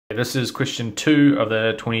This is question 2 of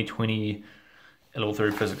the 2020 level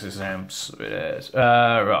 3 physics exams.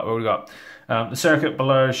 Right, what we got? The circuit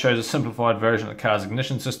below shows a simplified version of the car's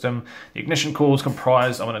ignition system. The ignition coils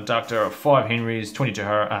comprise of an inductor of 5 henries, 22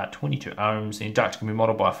 ohms. The inductor can be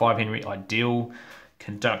modeled by a 5 henry ideal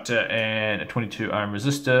conductor and a 22 ohm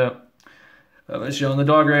resistor. As shown on the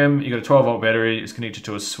diagram, you've got a 12 volt battery. It's connected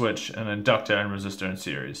to a switch, an inductor and resistor in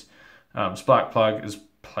series. Spark plug is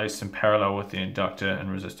placed in parallel with the inductor and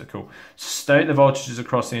resistor. Cool. State the voltages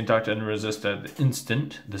across the inductor and resistor at the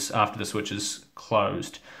instant after the switch is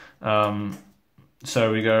closed.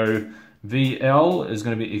 So we go VL is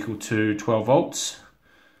going to be equal to 12 volts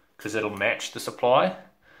because it'll match the supply.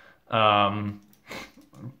 And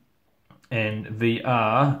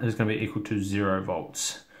VR is going to be equal to 0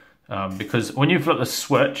 volts. Because when you flip the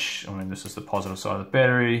switch, I mean, this is the positive side of the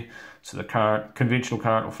battery, so the current, conventional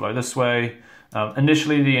current will flow this way.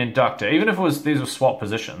 Initially the inductor, even if these were swap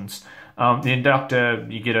positions, the inductor,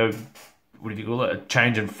 you get a, what do you call it, a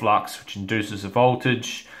change in flux, which induces a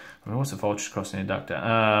voltage. I mean, what's the voltage across the inductor?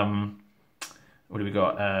 What do we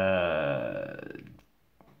got?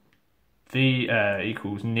 V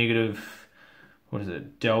equals negative, what is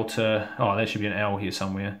it, delta, oh, there should be an L here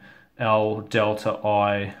somewhere. L delta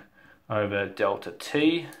I over delta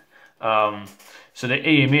T. So the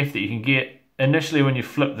EMF that you can get initially when you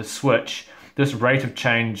flip the switch, this rate of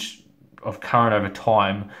change of current over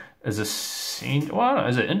time is well, I don't know,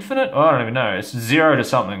 is it infinite? Oh, I don't even know. It's 0 to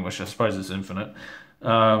something, which I suppose is infinite.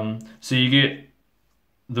 So you get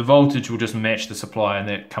the voltage will just match the supply, and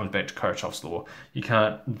that comes back to Kirchhoff's law. You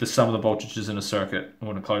can't, the sum of the voltages in a circuit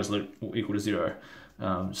on a closed loop will equal to 0.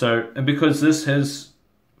 And because this has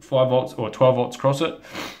 5 volts or 12 volts across it,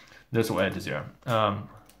 this will add to 0. I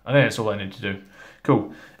think that's all I need to do.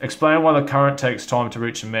 Cool. Explain why the current takes time to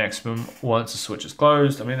reach a maximum once the switch is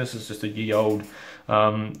closed. I mean, this is just a ye old.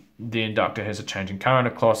 The inductor has a change in current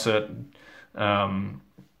across it. I'll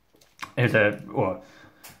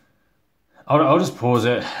just pause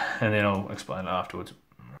it and then I'll explain it afterwards.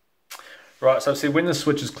 Right, so see, when the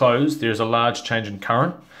switch is closed, there's a large change in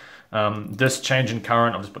current. This change in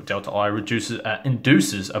current, I'll just put delta I,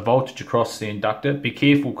 induces a voltage across the inductor. Be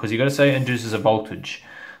careful, because you've got to say induces a voltage.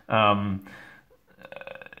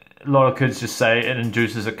 A lot of kids just say it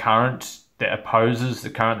induces a current that opposes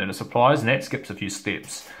the current that it supplies, and that skips a few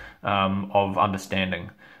steps of understanding.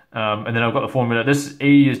 And then I've got the formula. This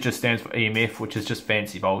E just stands for EMF, which is just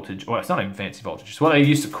fancy voltage. Well, it's not even fancy voltage. It's what they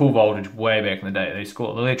used to call voltage way back in the day. They used to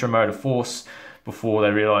call it the electromotive force, before they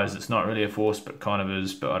realized it's not really a force, but kind of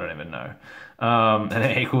is, but I don't even know. And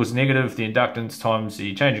that equals negative the inductance times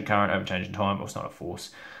the change in current over change in time, or it's not a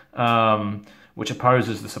force, which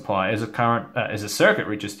opposes the supply. As a circuit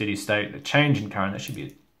reaches steady state, the change in current, that should be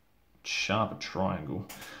a sharper triangle,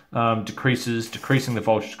 decreasing the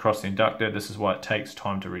voltage across the inductor. This is why it takes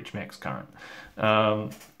time to reach max current.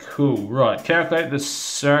 Cool, right, calculate the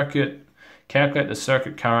circuit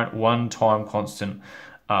current one time constant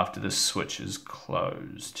after the switch is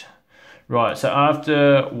closed. Right, so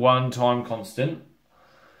after one time constant,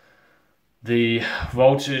 the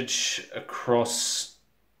voltage across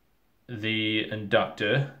the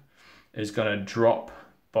inductor is going to drop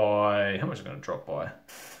by, how much is it going to drop by?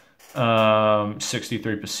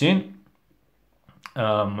 63%,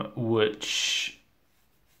 which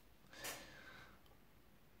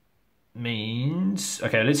means,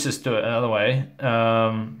 okay, let's just do it another way.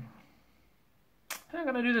 How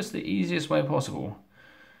can I do this the easiest way possible?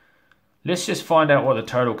 Let's just find out what the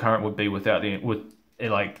total current would be without like,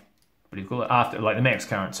 what do you call it? After, like, the max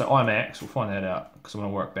current. So Imax, we'll find that out because I'm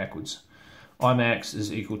going to work backwards. Imax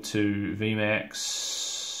is equal to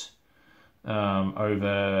Vmax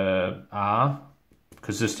over R,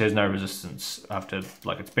 because this has no resistance after,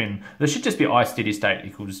 like, it's been, this should just be I steady state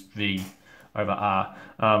equals V over R.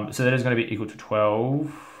 So that is going to be equal to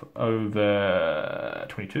 12 over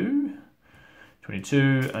 22.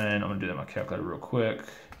 22, and I'm going to do that on my calculator real quick.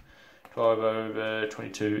 12 over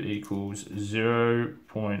 22 equals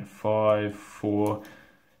 0.54.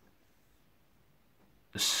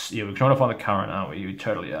 Yeah, we're trying to find the current, aren't we? We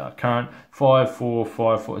totally are. Current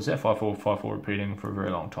 5454. Is that 5454 repeating for a very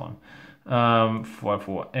long time?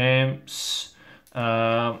 54 amps.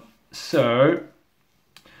 So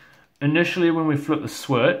initially, when we flip the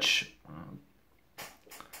switch,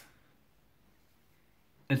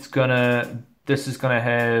 this is gonna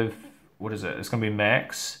have, what is it? It's gonna be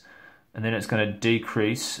max, and then it's gonna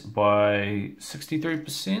decrease by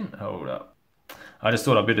 63%. Hold up. I just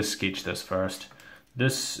thought I'd better sketch this first.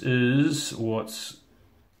 This is what's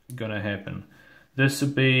gonna happen. This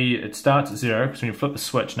would be, it starts at 0, because when you flip the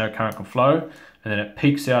switch, no current can flow, and then it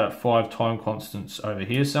peaks out at 5 time constants over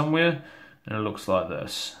here somewhere, and it looks like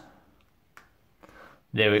this.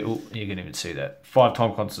 There we, oh, you can even see that. 5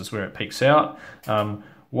 time constants where it peaks out. 1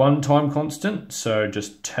 time constant, so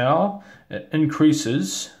just tau, it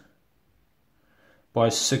increases by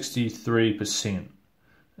 63%.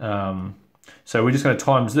 So we're just going to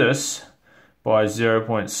times this by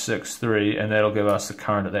 0.63, and that'll give us the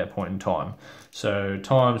current at that point in time. So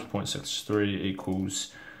times 0.63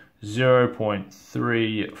 equals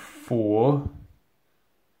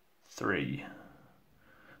 0.343.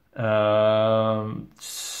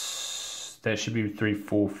 That should be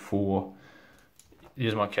 344.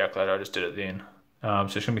 Here's my calculator, I just did it then. So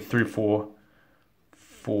it's going to be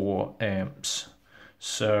 344 amps.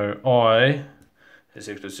 So I is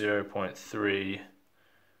equal to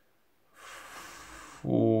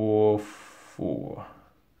 0.344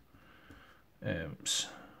 amps.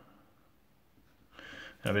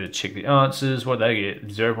 I better check the answers. What they get?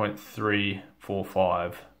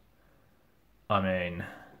 0.345. I mean,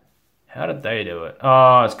 how did they do it?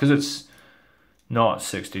 Oh, it's because it's not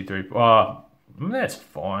 63. Oh, that's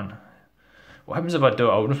fine. What happens if I do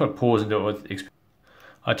it? I'm just going to pause and do it with.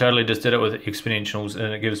 I totally just did it with exponentials,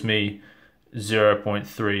 and it gives me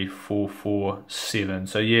 0.3447.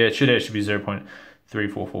 So yeah, it should actually be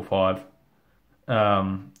 0.3445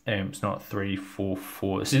 amps, not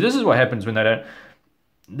 344. See, this is what happens when they don't.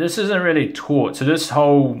 This isn't really taught. So this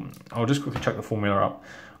whole, I'll just quickly check the formula up.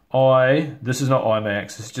 This is not I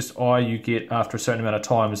max. It's just I you get after a certain amount of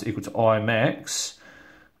time is equal to I max.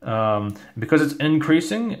 Because it's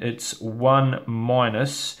increasing, it's 1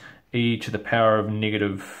 minus e to the power of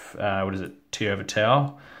negative, what is it, t over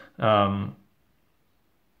tau.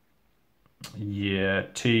 Yeah,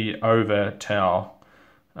 t over tau.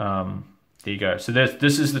 There you go. So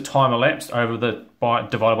this is the time elapsed over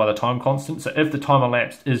divided by the time constant. So if the time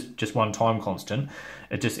elapsed is just 1 time constant,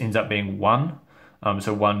 it just ends up being 1.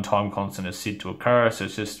 So 1 time constant is said to occur. So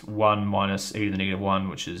it's just 1 minus e to the negative 1,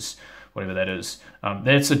 which is whatever that is.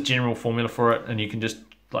 That's a general formula for it, and you can just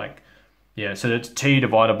like, yeah. So it's t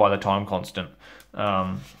divided by the time constant.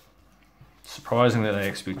 Surprising that they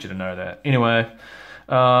expect you to know that. Anyway,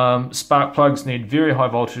 spark plugs need very high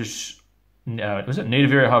voltage. No, need a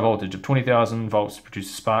very high voltage of 20,000 volts to produce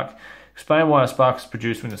a spark. Explain why a spark is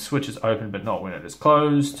produced when the switch is open but not when it is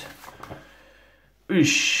closed.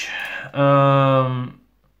 Oosh.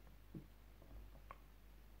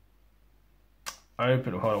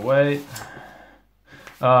 Open, hold on, wait.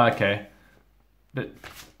 Okay. But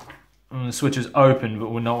the switch is open but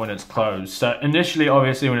not when it's closed. So initially,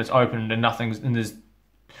 obviously, when it's open and nothing's, and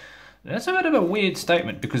that's a bit of a weird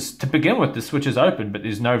statement, because to begin with, the switch is open, but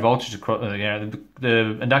there's no voltage across.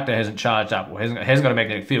 The inductor hasn't charged up or hasn't got a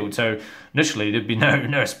magnetic field. So initially, there'd be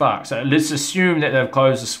no spark. So let's assume that they've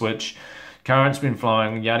closed the switch, current's been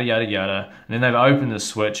flowing, yada yada yada, and then they've opened the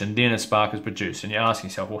switch, and then a spark is produced. And you're asking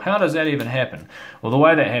yourself, well, how does that even happen? Well, the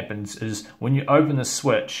way that happens is when you open the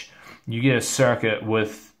switch, you get a circuit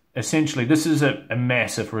with essentially this is a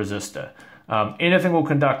massive resistor. Anything will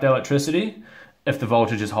conduct electricity if the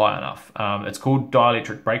voltage is high enough. It's called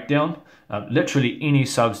dielectric breakdown. Literally any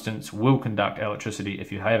substance will conduct electricity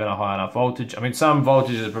if you have a high enough voltage. I mean, some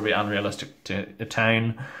voltages are probably unrealistic to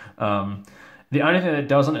attain. The only thing that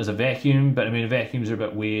doesn't is a vacuum, but I mean, vacuums are a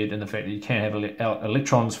bit weird in the fact that you can't have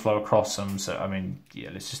electrons flow across them. So, I mean, yeah,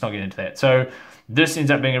 let's just not get into that. So this ends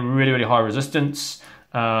up being a really, really high resistance.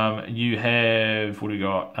 You have, what do we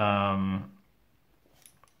got?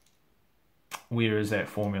 Where is that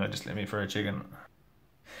formula? Just let me for a second.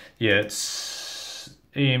 Yeah, it's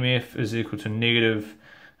EMF is equal to negative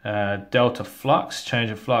delta flux,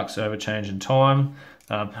 change of flux over change in time.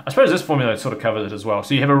 I suppose this formula sort of covers it as well.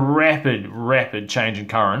 So you have a rapid change in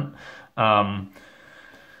current. I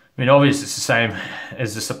mean, obviously it's the same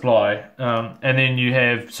as the supply. And then you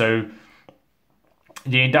have, so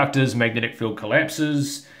the inductor's magnetic field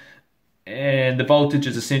collapses, and the voltage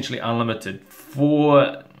is essentially unlimited.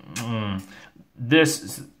 For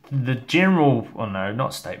this, the general, well, no,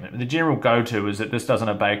 not statement, but the general go-to is that this doesn't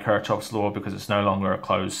obey Kirchhoff's law because it's no longer a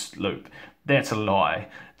closed loop. That's a lie.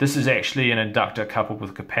 This is actually an inductor coupled with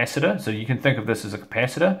a capacitor. So you can think of this as a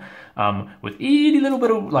capacitor with itty little bit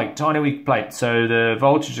of like tiny weak plates. So the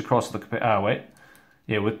voltage across the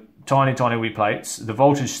with tiny wee plates, the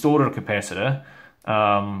voltage stored at a capacitor.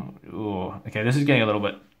 Okay, this is getting a little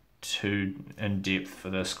bit too in depth for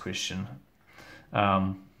this question.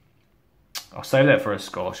 I'll save that for a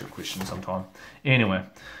scholarship question sometime. Anyway,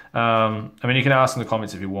 I mean, you can ask in the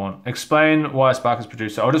comments if you want. Explain why a spark is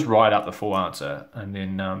produced. So I'll just write up the full answer and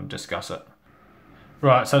then discuss it.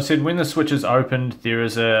 Right, so I said when the switch is opened, there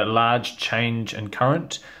is a large change in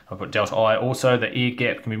current. I've got delta I. Also, the air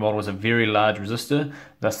gap can be modeled as a very large resistor.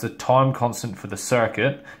 Thus, the time constant for the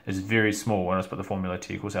circuit is very small. When I just put the formula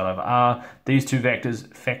T equals L over R, these two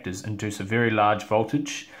factors induce a very large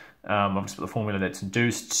voltage. I've just put the formula that's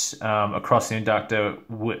induced across the inductor,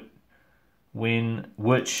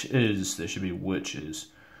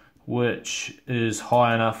 which is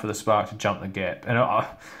high enough for the spark to jump the gap. And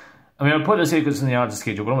I mean, I'll put this here because it's in the answer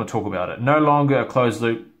schedule, but I'm going to talk about it. No longer a closed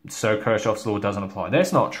loop, so Kirchhoff's law doesn't apply.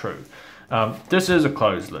 That's not true. This is a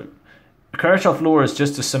closed loop. Kirchhoff's law is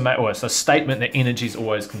just it's a statement that energy is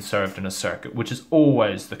always conserved in a circuit, which is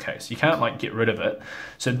always the case. You can't like get rid of it.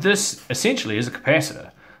 So this essentially is a capacitor.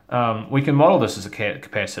 We can model this as a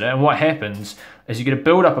capacitor, and what happens is you get a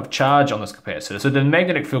buildup of charge on this capacitor. So the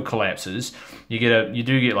magnetic field collapses. You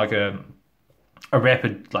do get like a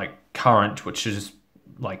rapid like current, which is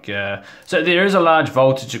like so there is a large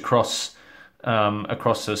voltage across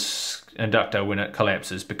this inductor when it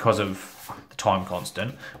collapses because of the time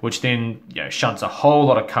constant, which then shunts a whole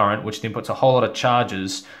lot of current, which then puts a whole lot of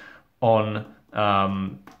charges on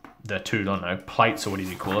the two, I don't know, plates or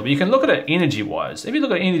whatever you call it. But you can look at it energy-wise. If you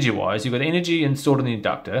look at it energy-wise, you've got energy stored in the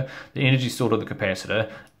inductor, the energy stored in the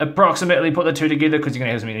capacitor. Approximately put the two together because you're going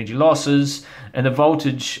to have some energy losses, and the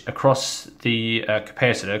voltage across the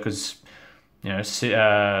capacitor, because this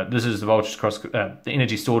is the voltage across the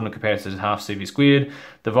energy stored in the capacitor is half CV squared.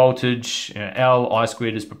 The voltage L I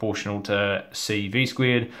squared is proportional to CV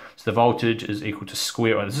squared. So the voltage is equal to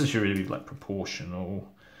square. Well, this should really be like proportional.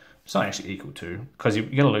 It's not actually equal to, because you're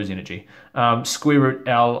going to lose energy. Square root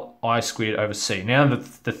L I squared over C. Now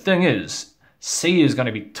the thing is, C is going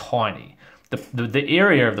to be tiny. The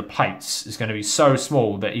area of the plates is going to be so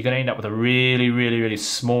small that you're going to end up with a really, really, really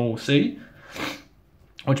small C,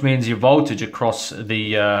 which means your voltage across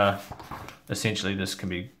the, essentially this can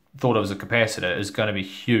be thought of as a capacitor, is going to be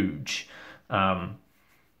huge. And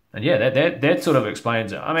yeah, that sort of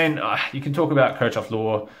explains it. I mean, you can talk about Kirchhoff's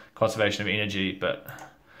law, conservation of energy, but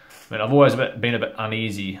I mean, I've always been a bit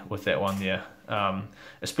uneasy with that one there,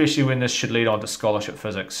 especially when this should lead on to scholarship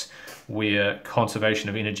physics, where conservation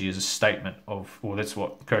of energy is a statement of, well, that's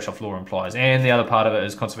what Kirchhoff's law implies. And the other part of it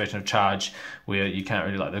is conservation of charge, where you can't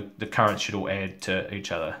really, like, the currents should all add to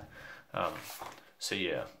each other. So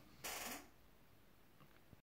yeah.